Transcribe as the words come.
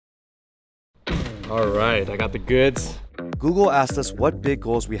All right, I got the goods. Google asked us what big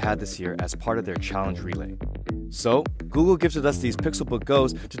goals we had this year as part of their challenge relay. So, Google gifted us these Pixelbook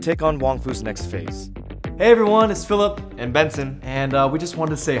Go's to take on Wong Fu's next phase. Hey everyone, it's Philip. And Benson. And we just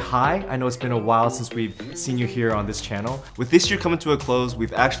wanted to say hi. I know it's been a while since we've seen you here on this channel. With this year coming to a close,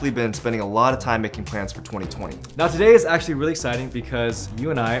 we've actually been spending a lot of time making plans for 2020. Now today is actually really exciting because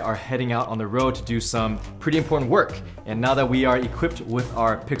you and I are heading out on the road to do some pretty important work. And now that we are equipped with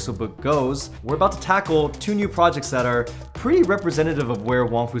our Pixelbook Go's, we're about to tackle 2 new projects that are pretty representative of where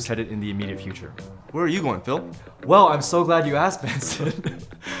Wong Fu's headed in the immediate future. Where are you going, Phil? Well, I'm so glad you asked, Benson.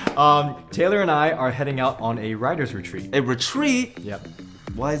 Taylor and I are heading out on a writer's retreat. A retreat? Yep.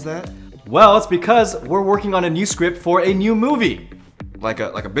 Why is that? Well, it's because we're working on a new script for a new movie. Like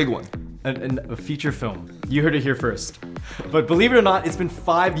a big one. A feature film. You heard it here first. But believe it or not, it's been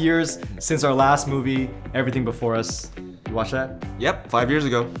 5 years since our last movie, Everything Before Us. You watched that? Yep, 5 years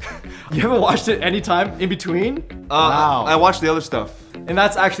ago. You haven't watched it any time in between? Wow. I watched the other stuff. And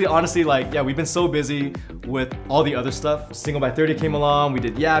that's actually honestly like, yeah, we've been so busy with all the other stuff. Single by 30 came along, we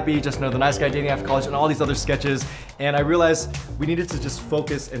did Yappy, Just Another Nice Guy Dating After College, and all these other sketches. And I realized we needed to just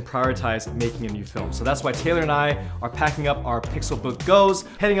focus and prioritize making a new film. So that's why Taylor and I are packing up our Pixelbook Go's,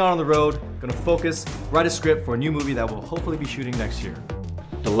 heading out on the road, gonna focus, write a script for a new movie that we'll hopefully be shooting next year.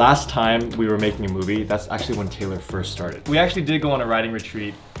 The last time we were making a movie, that's actually when Taylor first started. We actually did go on a writing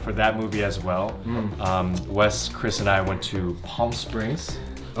retreat for that movie as well. Wes, Chris, and I went to Palm Springs.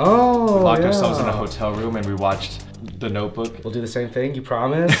 Oh, we locked ourselves in a hotel room and we watched The Notebook. We'll do the same thing, you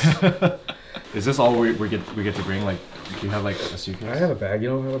promise? Is this all we get to bring? Like, do you have like a suitcase? I have a bag, you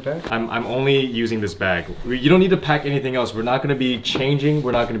don't have a bag? I'm only using this bag. You don't need to pack anything else. We're not gonna be changing,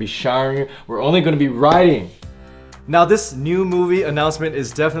 we're not gonna be showering, we're only gonna be writing. Now this new movie announcement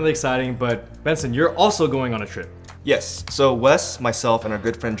is definitely exciting, but Benson, you're also going on a trip. Yes, so Wes, myself, and our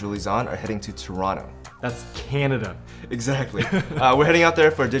good friend Julie Zahn are heading to Toronto. That's Canada. Exactly. We're heading out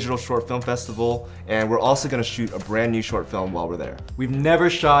there for a digital short film festival, and we're also gonna shoot a brand new short film while we're there. We've never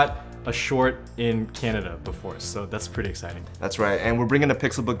shot a short in Canada before, so that's pretty exciting. That's right, and we're bringing a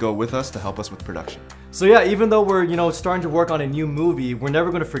Pixelbook Go with us to help us with production. So yeah, even though we're starting to work on a new movie, we're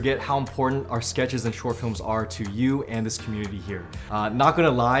never gonna forget how important our sketches and short films are to you and this community here. Not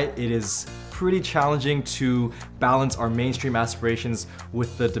gonna lie, it is pretty challenging to balance our mainstream aspirations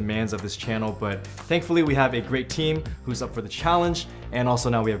with the demands of this channel, but thankfully we have a great team who's up for the challenge, and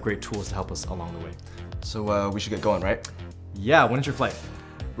also now we have great tools to help us along the way. So we should get going, right? Yeah, when is your flight?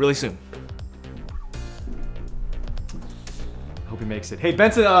 Really soon. Hope he makes it. Hey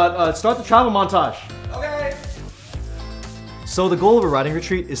Benson, start the travel montage. Okay. So the goal of a writing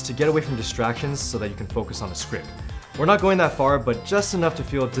retreat is to get away from distractions so that you can focus on the script. We're not going that far, but just enough to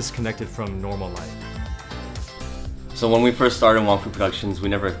feel disconnected from normal life. So when we first started Wong Fu Productions, we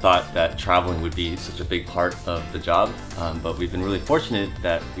never thought that traveling would be such a big part of the job, but we've been really fortunate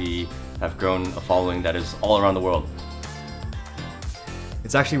that we have grown a following that is all around the world.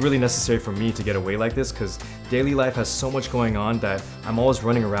 It's actually really necessary for me to get away like this because daily life has so much going on that I'm always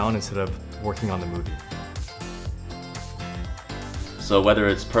running around instead of working on the movie. So whether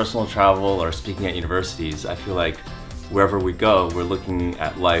it's personal travel or speaking at universities, I feel like wherever we go, we're looking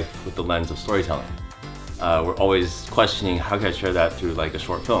at life with the lens of storytelling. We're always questioning how can I share that through like a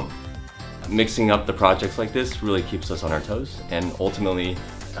short film. Mixing up the projects like this really keeps us on our toes and ultimately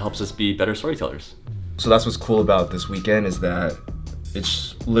helps us be better storytellers. So that's what's cool about this weekend is that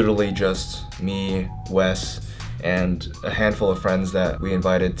it's literally just me, Wes, and a handful of friends that we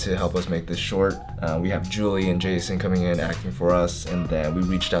invited to help us make this short. We have Julie and Jason coming in acting for us, and then we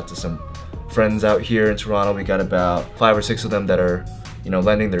reached out to some friends out here in Toronto. We got about 5 or 6 of them that are,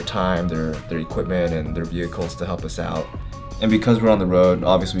 lending their time, their equipment, and their vehicles to help us out. And because we're on the road,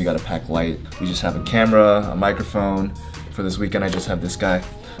 obviously we gotta pack light. We just have a camera, a microphone. For this weekend, I just have this guy.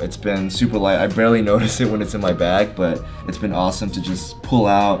 It's been super light. I barely notice it when it's in my bag, but it's been awesome to just pull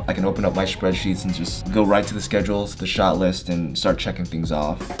out. I can open up my spreadsheets and just go right to the schedules, the shot list, and start checking things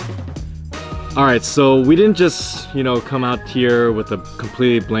off. All right, so we didn't just, come out here with a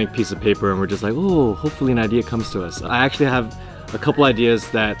completely blank piece of paper and we're just like, oh, hopefully an idea comes to us. I actually have a couple ideas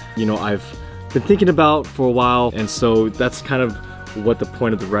that, I've been thinking about for a while, and so that's kind of what the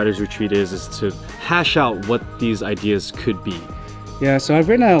point of the writer's retreat is to hash out what these ideas could be. Yeah, so I've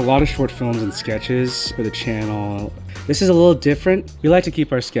written a lot of short films and sketches for the channel. This is a little different. We like to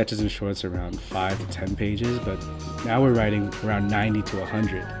keep our sketches and shorts around 5 to 10 pages, but now we're writing around 90 to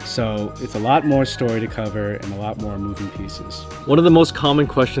 100. So it's a lot more story to cover and a lot more moving pieces. One of the most common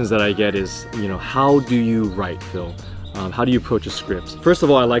questions that I get is, how do you write, Phil? How do you approach a script? First of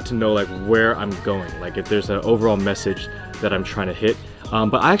all, I like to know where I'm going, if there's an overall message that I'm trying to hit.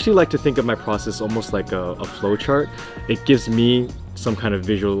 But I actually like to think of my process almost like a flow chart. It gives me some kind of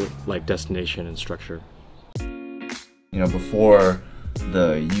visual like destination and structure. You know, before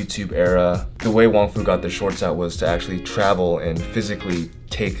the YouTube era, the way Wong Fu got the shorts out was to actually travel and physically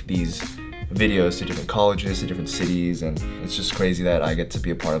take these videos to different colleges, to different cities, and it's just crazy that I get to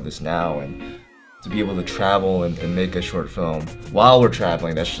be a part of this now, and to be able to travel and make a short film while we're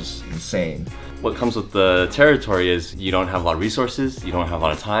traveling, that's just insane. What comes with the territory is you don't have a lot of resources, you don't have a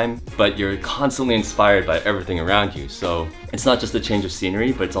lot of time, but you're constantly inspired by everything around you. So it's not just a change of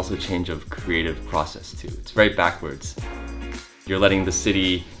scenery, but it's also a change of creative process too. It's very backwards. You're letting the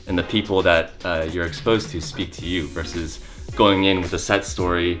city and the people that you're exposed to speak to you versus going in with a set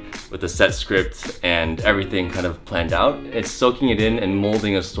story, with a set script and everything kind of planned out. It's soaking it in and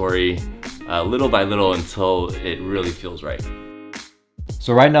molding a story little by little until it really feels right.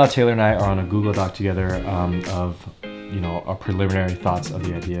 So right now, Taylor and I are on a Google Doc together of, our preliminary thoughts of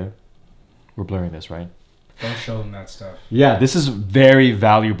the idea. We're blurring this, right? Don't show them that stuff. Yeah, this is very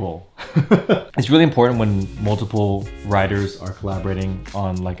valuable. It's really important when multiple writers are collaborating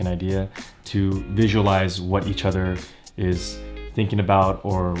on like an idea to visualize what each other is thinking about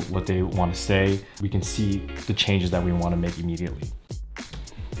or what they want to say. We can see the changes that we want to make immediately.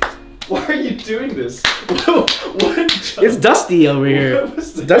 Why are you doing this? It's dusty over here.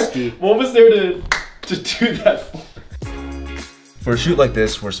 Dusty. What was there to do that for? For a shoot like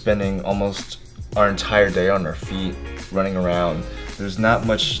this, we're spending almost our entire day on our feet, running around. There's not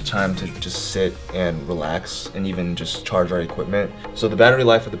much time to just sit and relax and even just charge our equipment. So the battery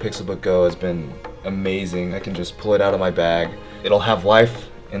life of the Pixelbook Go has been amazing. I can just pull it out of my bag. It'll have life,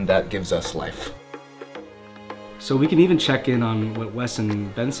 and that gives us life. So we can even check in on what Wes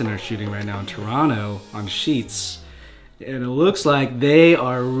and Benson are shooting right now in Toronto on sheets. And it looks like they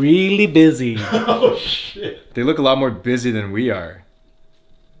are really busy. Oh shit. They look a lot more busy than we are.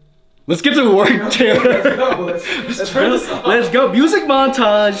 Let's get to work, Taylor. Let's turn this off. Let's go. Music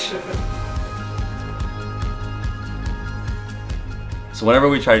montage. So whenever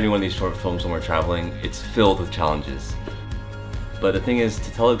we try to do one of these short films when we're traveling, it's filled with challenges. But the thing is,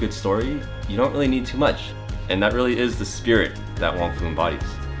 to tell a good story, you don't really need too much. And that really is the spirit that Wong Fu embodies.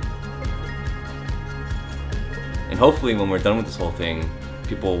 And hopefully when we're done with this whole thing,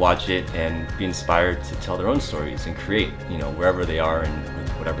 people will watch it and be inspired to tell their own stories and create, wherever they are and with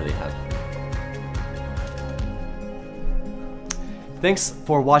whatever they have. Thanks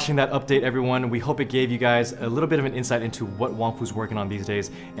for watching that update, everyone. We hope it gave you guys a little bit of an insight into what Wong Fu's working on these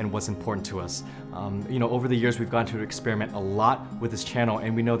days and what's important to us. Over the years, we've gotten to experiment a lot with this channel,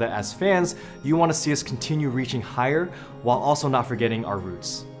 and we know that as fans, you want to see us continue reaching higher while also not forgetting our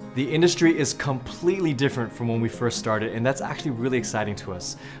roots. The industry is completely different from when we first started, and that's actually really exciting to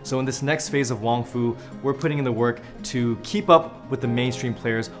us. So in this next phase of Wong Fu, we're putting in the work to keep up with the mainstream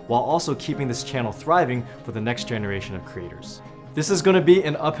players while also keeping this channel thriving for the next generation of creators. This is going to be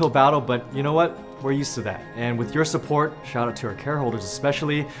an uphill battle, but you know what? We're used to that. And with your support, shout out to our care holders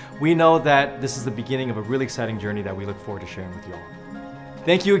especially, we know that this is the beginning of a really exciting journey that we look forward to sharing with you all.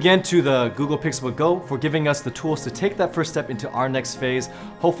 Thank you again to the Google Pixelbook Go for giving us the tools to take that first step into our next phase.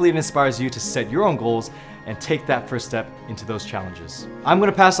 Hopefully it inspires you to set your own goals and take that first step into those challenges. I'm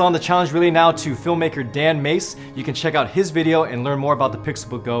going to pass on the challenge relay now to filmmaker Dan Mace. You can check out his video and learn more about the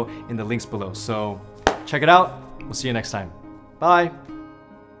Pixelbook Go in the links below. So check it out. We'll see you next time. Bye.